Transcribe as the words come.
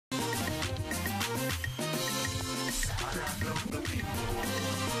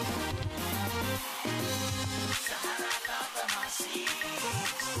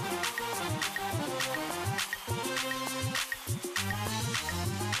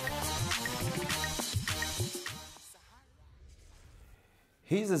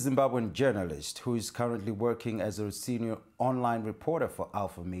He's a Zimbabwean journalist who is currently working as a senior online reporter for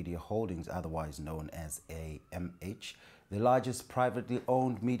Alpha Media Holdings, otherwise known as AMH, the largest privately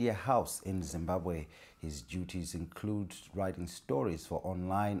owned media house in Zimbabwe. His duties include writing stories for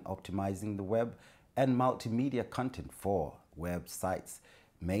online, optimizing the web, and multimedia content for websites,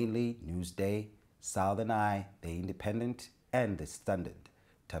 mainly Newsday, Southern Eye, The Independent, and The Standard.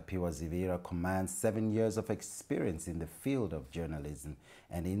 Tapiwa Zivira commands 7 years of experience in the field of journalism,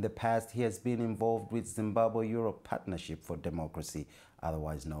 and in the past he has been involved with Zimbabwe-Europe Partnership for Democracy,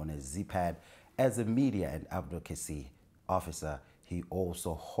 otherwise known as ZIPAD, as a media and advocacy officer. He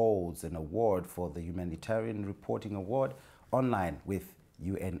also holds an award for the Humanitarian Reporting Award online with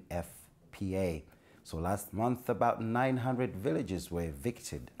UNFPA. So last month, about 900 villages were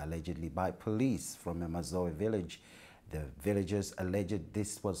evicted, allegedly by police from a Mazoe village. The villagers alleged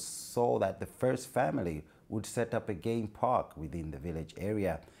this was so that the first family would set up a game park within the village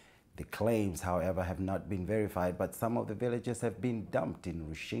area. The claims, however, have not been verified, but some of the villagers have been dumped in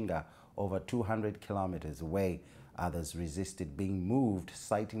Rushinga, over 200 kilometers away. Others resisted being moved,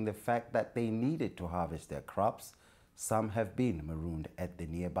 citing the fact that they needed to harvest their crops. Some have been marooned at the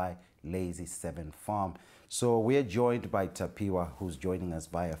nearby Lazy 7 farm. So we're joined by Tapiwa, who's joining us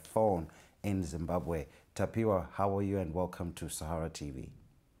via phone in Zimbabwe. Tapiwa, how are you, and welcome to SaharaTV.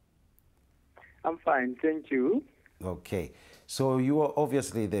 I'm fine, thank you. Okay, so you are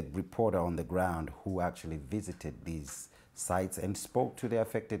obviously the reporter on the ground who actually visited these sites and spoke to the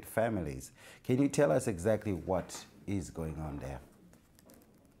affected families. Can you tell us exactly what is going on there?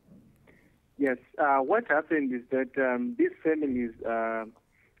 Yes, what happened is that these families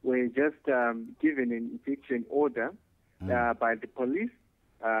were just given an eviction order by the police.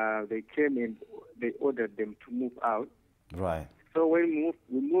 They came and they ordered them to move out. Right. So when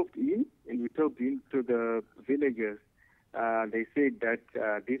we moved in and we talked to the villagers, they said that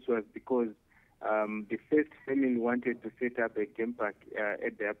this was because the first family wanted to set up a game park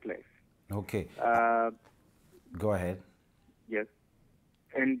at their place. Okay. Go ahead. Yes.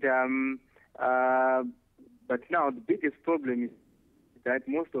 And but now the biggest problem is that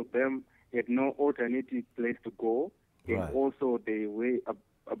most of them had no alternative place to go, and right. also they were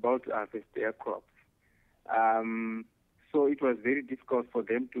about to harvest their crops. So it was very difficult for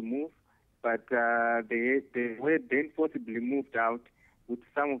them to move, but they were then forcibly moved out, with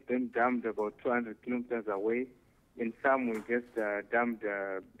some of them dumped about 200 kilometers away, and some were just dumped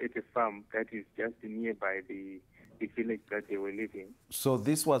at a farm that is just nearby the village that they were living. So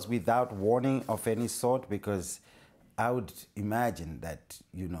this was without warning of any sort, because I would imagine that,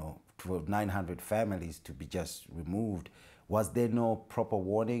 you know, for 900 families to be just removed, was there no proper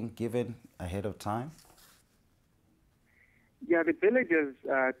warning given ahead of time? Yeah, the villagers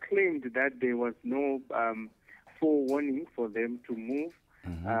claimed that there was no forewarning for them to move.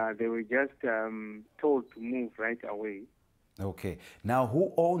 They were just told to move right away. Okay. Now,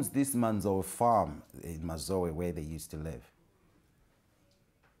 who owns this Manzou Farm in Mazoe where they used to live?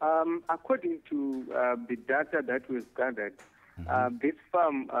 According to the data that was gathered, this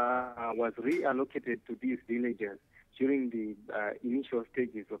farm was reallocated to these villagers during the initial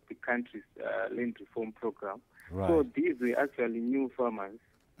stages of the country's land reform program. Right. So these were actually new farmers.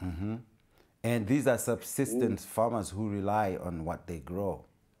 And these are subsistence farmers who rely on what they grow.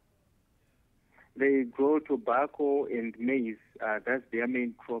 They grow tobacco and maize. That's their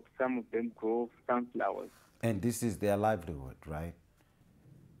main crop. Some of them grow sunflowers. And this is their livelihood, right?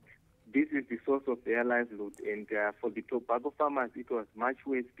 This is the source of their livelihood. And for the tobacco farmers, it was much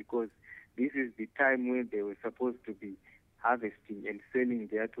worse, because this is the time when they were supposed to be harvesting and selling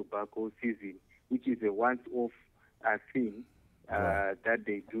their tobacco season, which is a once-off thing right. that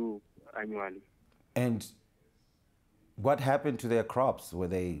they do annually. And what happened to their crops? Were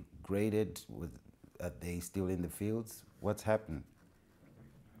they graded? Are they still in the fields? What's happened?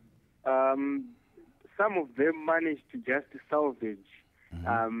 Some of them managed to just salvage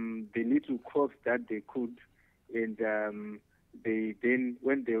the little crops that they could, and they then,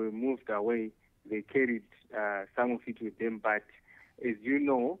 when they were moved away, they carried some of it with them. But as you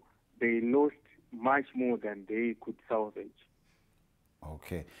know, they lost much more than they could salvage.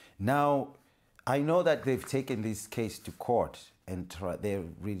 Okay. Now, I know that they've taken this case to court, and they're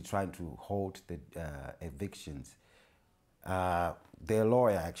really trying to hold the evictions. Their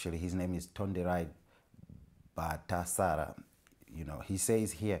lawyer, actually, his name is Tonderai Batasara. You know, he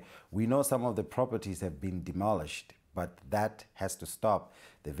says here, we know some of the properties have been demolished, but that has to stop.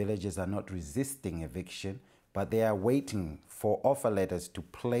 The villagers are not resisting eviction, but they are waiting for offer letters to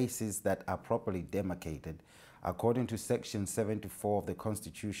places that are properly demarcated. According to Section 74 of the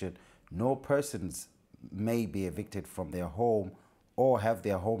Constitution, no persons may be evicted from their home or have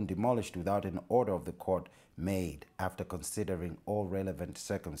their home demolished without an order of the court made after considering all relevant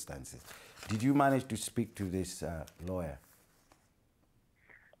circumstances. Did you manage to speak to this lawyer?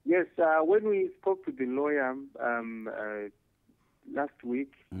 Yes, when we spoke to the lawyer last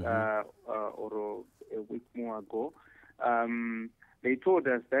week or a week more ago, they told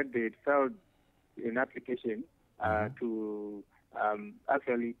us that they had filed an application to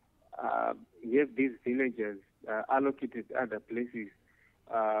actually have these villagers allocated other places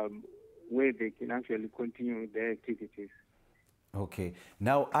where they can actually continue their activities. Okay.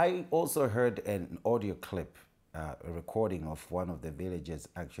 Now, I also heard an audio clip, a recording of one of the villagers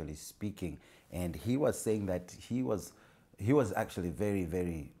actually speaking, and he was saying that he was actually very,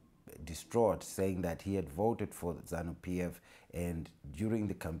 very distraught, saying that he had voted for ZANU-PF, and during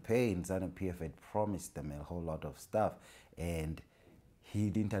the campaign, ZANU-PF had promised them a whole lot of stuff, and he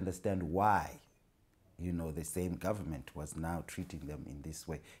didn't understand why, you know, the same government was now treating them in this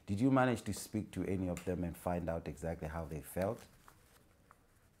way. Did you manage to speak to any of them and find out exactly how they felt?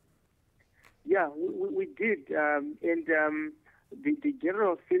 Yeah, we did, and the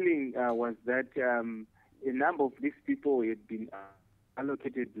general feeling was that a number of these people had been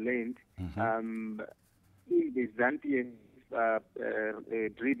allocated land in the ZANU-PF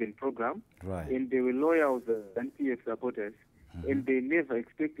driven program, Right. and they were loyal to the ZANU-PF supporters, and they never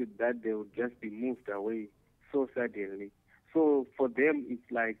expected that they would just be moved away so suddenly. So for them,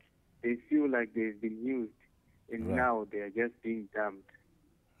 it's like they feel like they've been used, and Right. now they are just being dumped.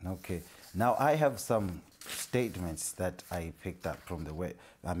 Okay. Now, I have some statements that I picked up from the way,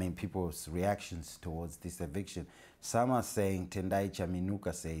 people's reactions towards this eviction. Some are saying, Tendai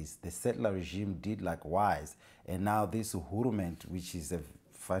Chaminuka says, the settler regime did likewise, and now this Uhurement, which is a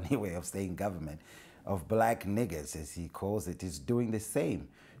funny way of saying government, of black niggers, as he calls it, is doing the same.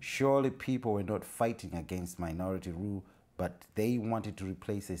 Surely people were not fighting against minority rule, but they wanted to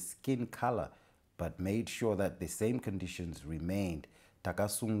replace a skin color, but made sure that the same conditions remained.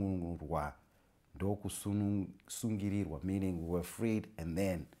 Takasungurwa, sungirirwa, meaning we were freed and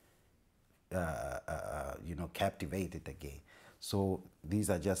then, captivated again. So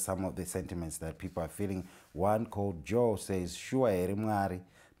these are just some of the sentiments that people are feeling. One called Joe says, sure ere mwari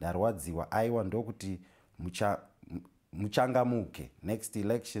ndarwadziwa aiwa ndokuti muchangamuke next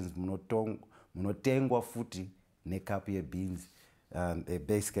elections munotengwa futi nekapu yebeans. They're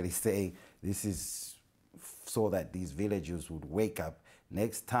basically saying this is so that these villagers would wake up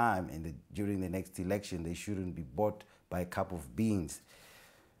next time, and during the next election they shouldn't be bought by a cup of beans.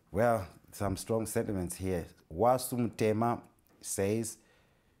 Well, some strong sentiments here. Wasumtema says,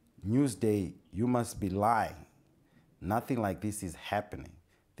 Newsday, you must be lying. Nothing like this is happening.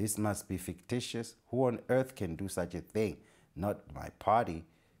 This must be fictitious. Who on earth can do such a thing? Not my party.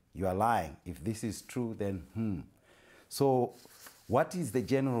 You are lying. If this is true, then So what is the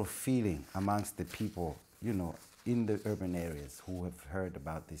general feeling amongst the people, in the urban areas who have heard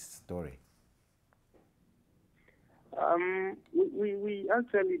about this story? We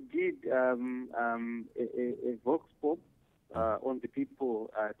actually did a vox pop on the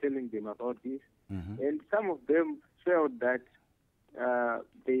people, telling them about this, and some of them felt that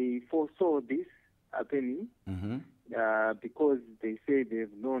they foresaw this happening because they say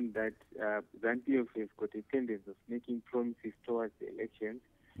they've known that ZANU-PF has got a tendency of making promises towards the elections.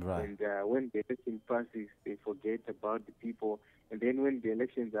 Right. And when the election passes, they forget about the people, and then when the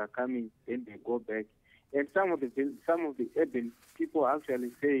elections are coming, then they go back. And some of the urban people are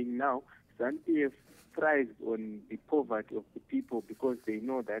actually saying now ZANU-PF thrives on the poverty of the people because they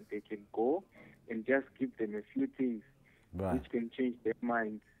know that they can go and just give them a few things, Right. which can change their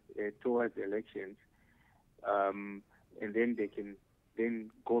minds towards elections, and then they can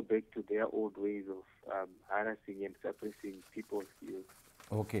then go back to their old ways of harassing and suppressing people's views.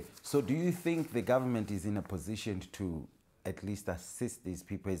 Okay, so do you think the government is in a position to at least assist these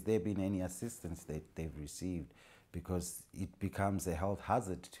people? Has there been any assistance that they've received? Because it becomes a health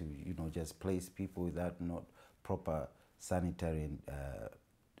hazard to, just place people without not proper sanitary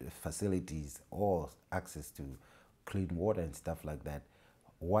facilities or access to clean water and stuff like that.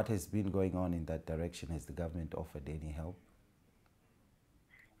 What has been going on in that direction? Has the government offered any help?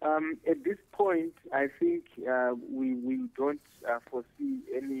 At this point, I think we don't foresee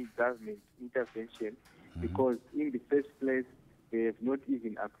any government intervention because in the first place, they have not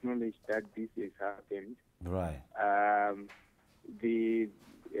even acknowledged that this has happened. Right. There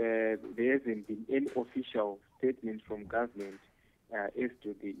hasn't been any official statement from government as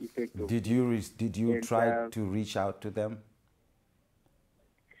to the effect of. Did you try to reach out to them?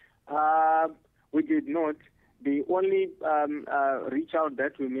 We did not. The only reach out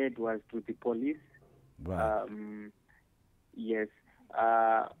that we made was to the police. Right. Yes,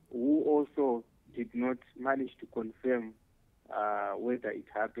 who also did not manage to confirm whether it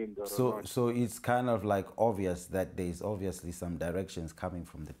happened or not. So it's kind of like obvious that there's obviously some directions coming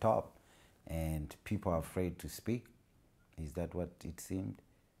from the top and people are afraid to speak. Is that what it seemed?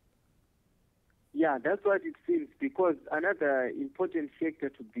 Yeah, that's what it seems, because another important factor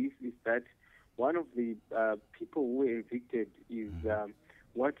to this is that one of the people who were evicted is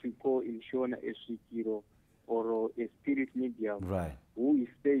what we call in Shona a Shikiro, or a spirit medium, Right. who is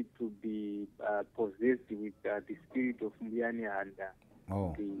said to be possessed with the spirit of Muyanianda,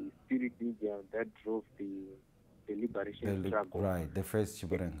 the spirit medium that drove the liberation struggle. Right, the first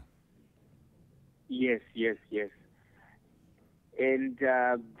Chiburanga. Yes, yes, yes. And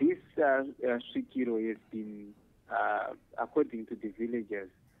this Shikiro has been, according to the villagers,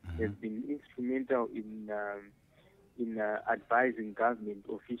 has been instrumental in advising government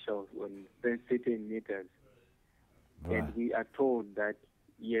officials on certain matters. Right. And we are told that,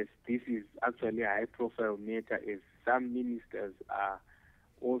 yes, this is actually a high-profile matter, as some ministers are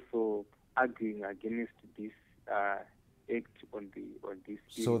also arguing against this act on this.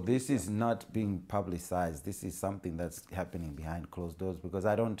 So this is not being publicized. This is something that's happening behind closed doors, because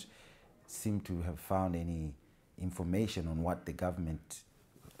I don't seem to have found any information on what the government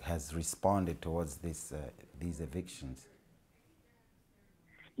has responded towards this these evictions.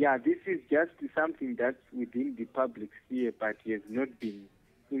 Yeah, this is just something that's within the public sphere, but has not been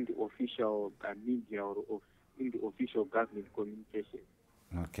in the official media or in the official government communication.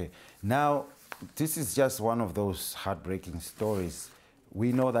 Okay. Now, this is just one of those heartbreaking stories.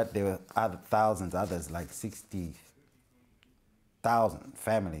 We know that there are thousands others, like 60,000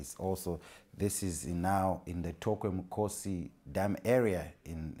 families also. This is now in the Tokwe Murkosi Dam area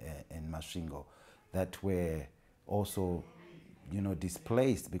in Masvingo that were also,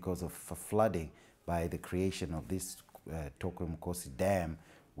 displaced because of flooding by the creation of this Tokwe Murkosi Dam,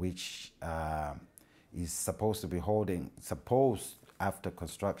 which is supposed to be after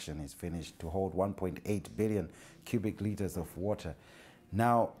construction is finished, to hold 1.8 billion cubic liters of water.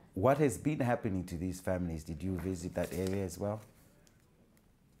 Now, what has been happening to these families? Did you visit that area as well?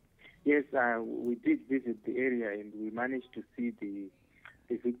 Yes, we did visit the area, and we managed to see the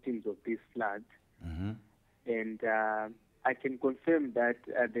victims of this flood. And I can confirm that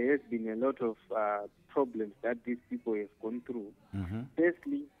there has been a lot of problems that these people have gone through.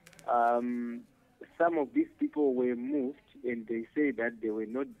 Firstly, some of these people were moved, and they say that they were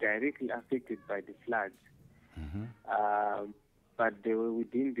not directly affected by the floods, but they were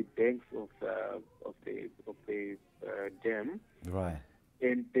within the banks of the dam. Right.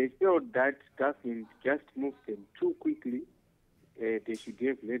 And they felt that government just moved them too quickly. They should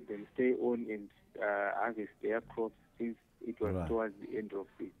have let them stay on and harvest their crops, since it was towards the end of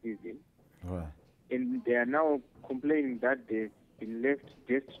the season. Right. And they are now complaining that they've been left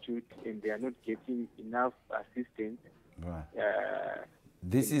destitute and they are not getting enough assistance. Right.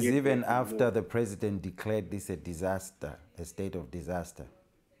 This is even after the president declared this a disaster, a state of disaster.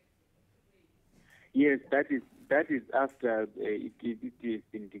 Yes, that is after it has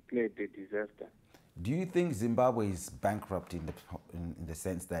been declared a disaster. Do you think Zimbabwe is bankrupt in the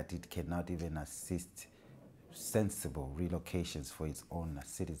sense that it cannot even assist sensible relocations for its own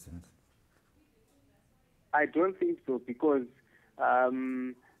citizens? I don't think so, because I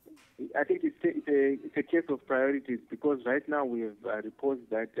think it's a case of priorities, because right now we have reports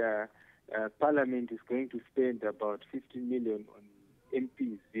that Parliament is going to spend about 15 million on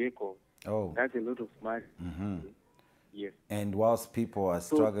MPs' vehicles. Oh. That's a lot of money. Yes. And whilst people are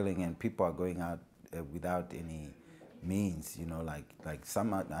struggling and people are going out without any means, like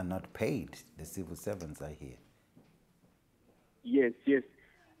some are not paid, the civil servants, I hear. Yes, yes.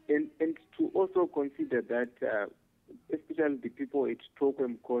 And to also consider that, especially the people at Tokwe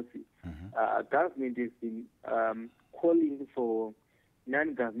Murkosi, government has been calling for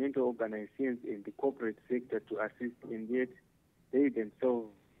non-governmental organizations in the corporate sector to assist, and yet they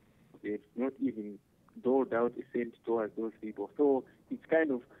themselves, they've not even doled out a cent towards those people. So it's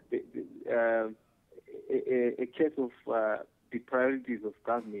kind of a case of the priorities of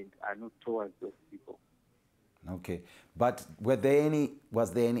government are not towards those people. Okay, but was there any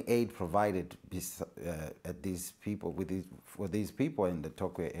aid provided at these people for these people in the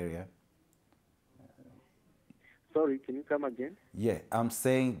Tokwe area? Sorry, can you come again? Yeah, I'm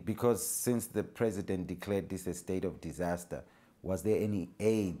saying, because since the president declared this a state of disaster, was there any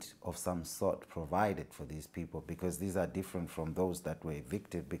aid of some sort provided for these people? Because these are different from those that were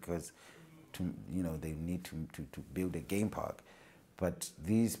evicted, because they need to build a game park. But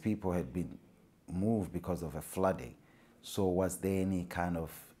these people had been moved because of a flooding. So was there any kind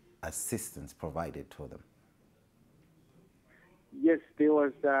of assistance provided to them? Yes, there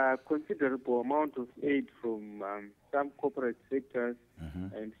was a considerable amount of aid from some corporate sectors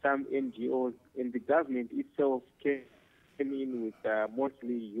and some NGOs, and the government itself came in with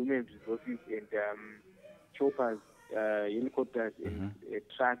mostly human resources and choppers, helicopters, and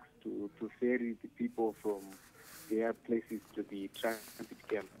trucks to ferry the people from their places to the transit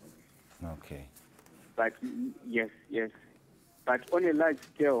camp. Okay. But yes. But on a large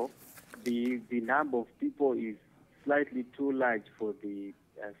scale, the number of people is slightly too large for the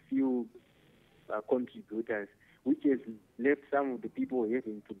few contributors, which has left some of the people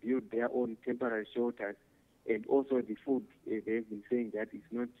having to build their own temporary shelters, and also the food. They've been saying that it's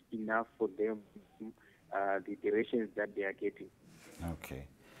not enough for them, the rations that they are getting. Okay.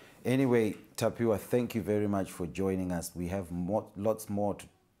 Anyway, Tapiwa, thank you very much for joining us. We have lots more to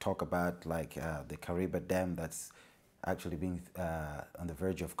talk about, like the Kariba Dam that's actually being on the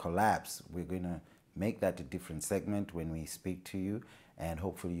verge of collapse. We're going to make that a different segment when we speak to you, and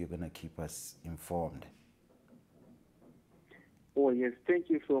hopefully you're going to keep us informed. Oh, yes. Thank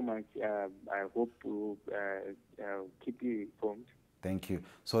you so much. I hope to keep you informed. Thank you.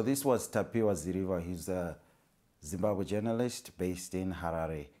 So this was Tapiwa Zivira. He's a Zimbabwe journalist based in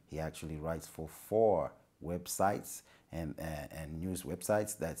Harare. He actually writes for 4 websites and news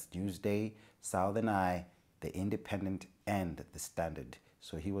websites. That's Newsday, Southern Eye, The Independent, and The Standard.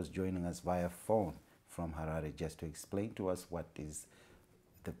 So he was joining us via phone from Harare just to explain to us what is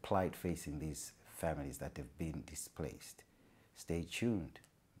the plight facing these families that have been displaced. Stay tuned.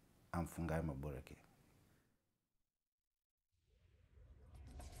 I'm Fungai Maburake.